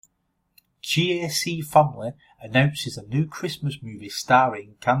GAC Family announces a new Christmas movie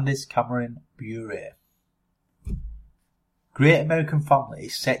starring Candace Cameron Bure. Great American Family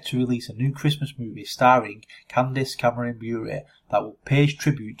is set to release a new Christmas movie starring Candace Cameron Bure that will pay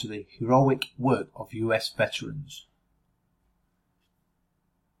tribute to the heroic work of US veterans.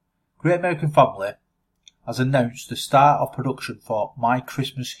 Great American Family has announced the start of production for My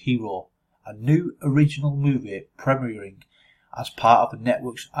Christmas Hero, a new original movie premiering as part of the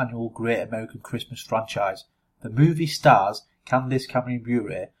network's annual Great American Christmas franchise. The movie stars Candace Cameron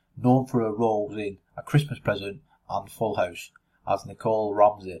Bure, known for her roles in A Christmas Present and Full House, as Nicole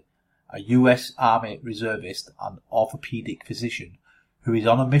Ramsey, a US Army reservist and orthopedic physician who is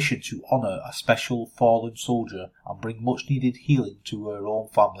on a mission to honour a special fallen soldier and bring much needed healing to her own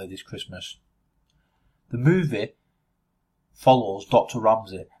family this Christmas. The movie follows Dr.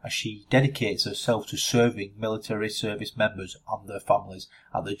 Ramsey as she dedicates herself to serving military service members and their families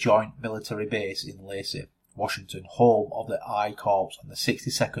at the Joint Military Base in Lacey, Washington, home of the I Corps and the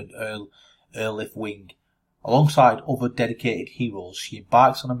 62nd Airlift Wing. Alongside other dedicated heroes, she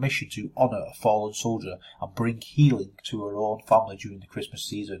embarks on a mission to honour a fallen soldier and bring healing to her own family during the Christmas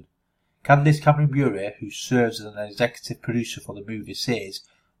season. Candace Cameron Bure, who serves as an executive producer for the movie, says,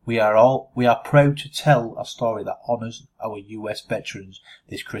 We are proud to tell a story that honours our US veterans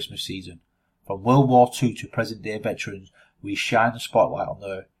this Christmas season. From World War II to present-day veterans, we shine the spotlight on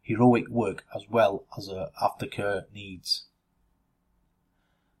their heroic work as well as their aftercare needs.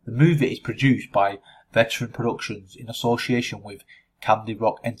 The movie is produced by Veteran Productions in association with Candy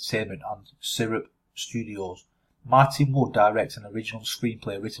Rock Entertainment and Syrup Studios. Martin Wood directs an original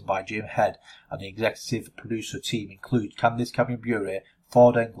screenplay written by Jim Head, and the executive producer team include Candace Cameron Bure,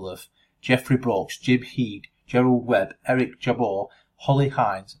 Ford Englerth, Jeffrey Brooks, Jim Heed, Gerald Webb, Eric Jabor, Holly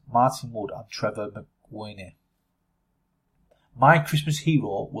Hines, Martin Wood and Trevor McWhiney. My Christmas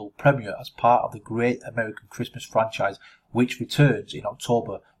Hero will premiere as part of the Great American Christmas franchise, which returns in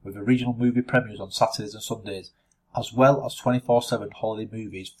October with original movie premieres on Saturdays and Sundays, as well as 24/7 holiday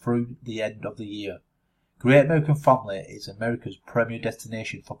movies through the end of the year. Great American Family is America's premier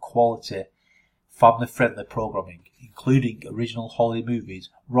destination for quality, family-friendly programming, including original holiday movies,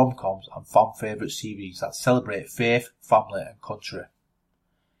 rom-coms and fan-favourite series that celebrate faith, family and country.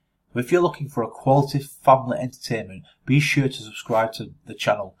 If you're looking for a quality family entertainment, be sure to subscribe to the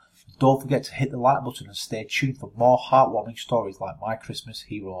channel. Don't forget to hit the like button and stay tuned for more heartwarming stories like My Christmas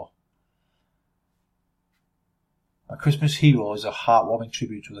Hero. My Christmas Hero is a heartwarming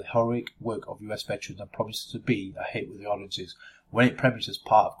tribute to the heroic work of US veterans and promises to be a hit with the audiences when it premieres as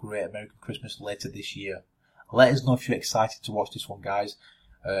part of Great American Christmas later this year. Let us know if you're excited to watch this one, guys.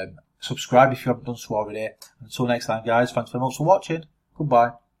 Subscribe if you haven't done so already. Until next time, guys, thanks very much for watching.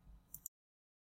 Goodbye.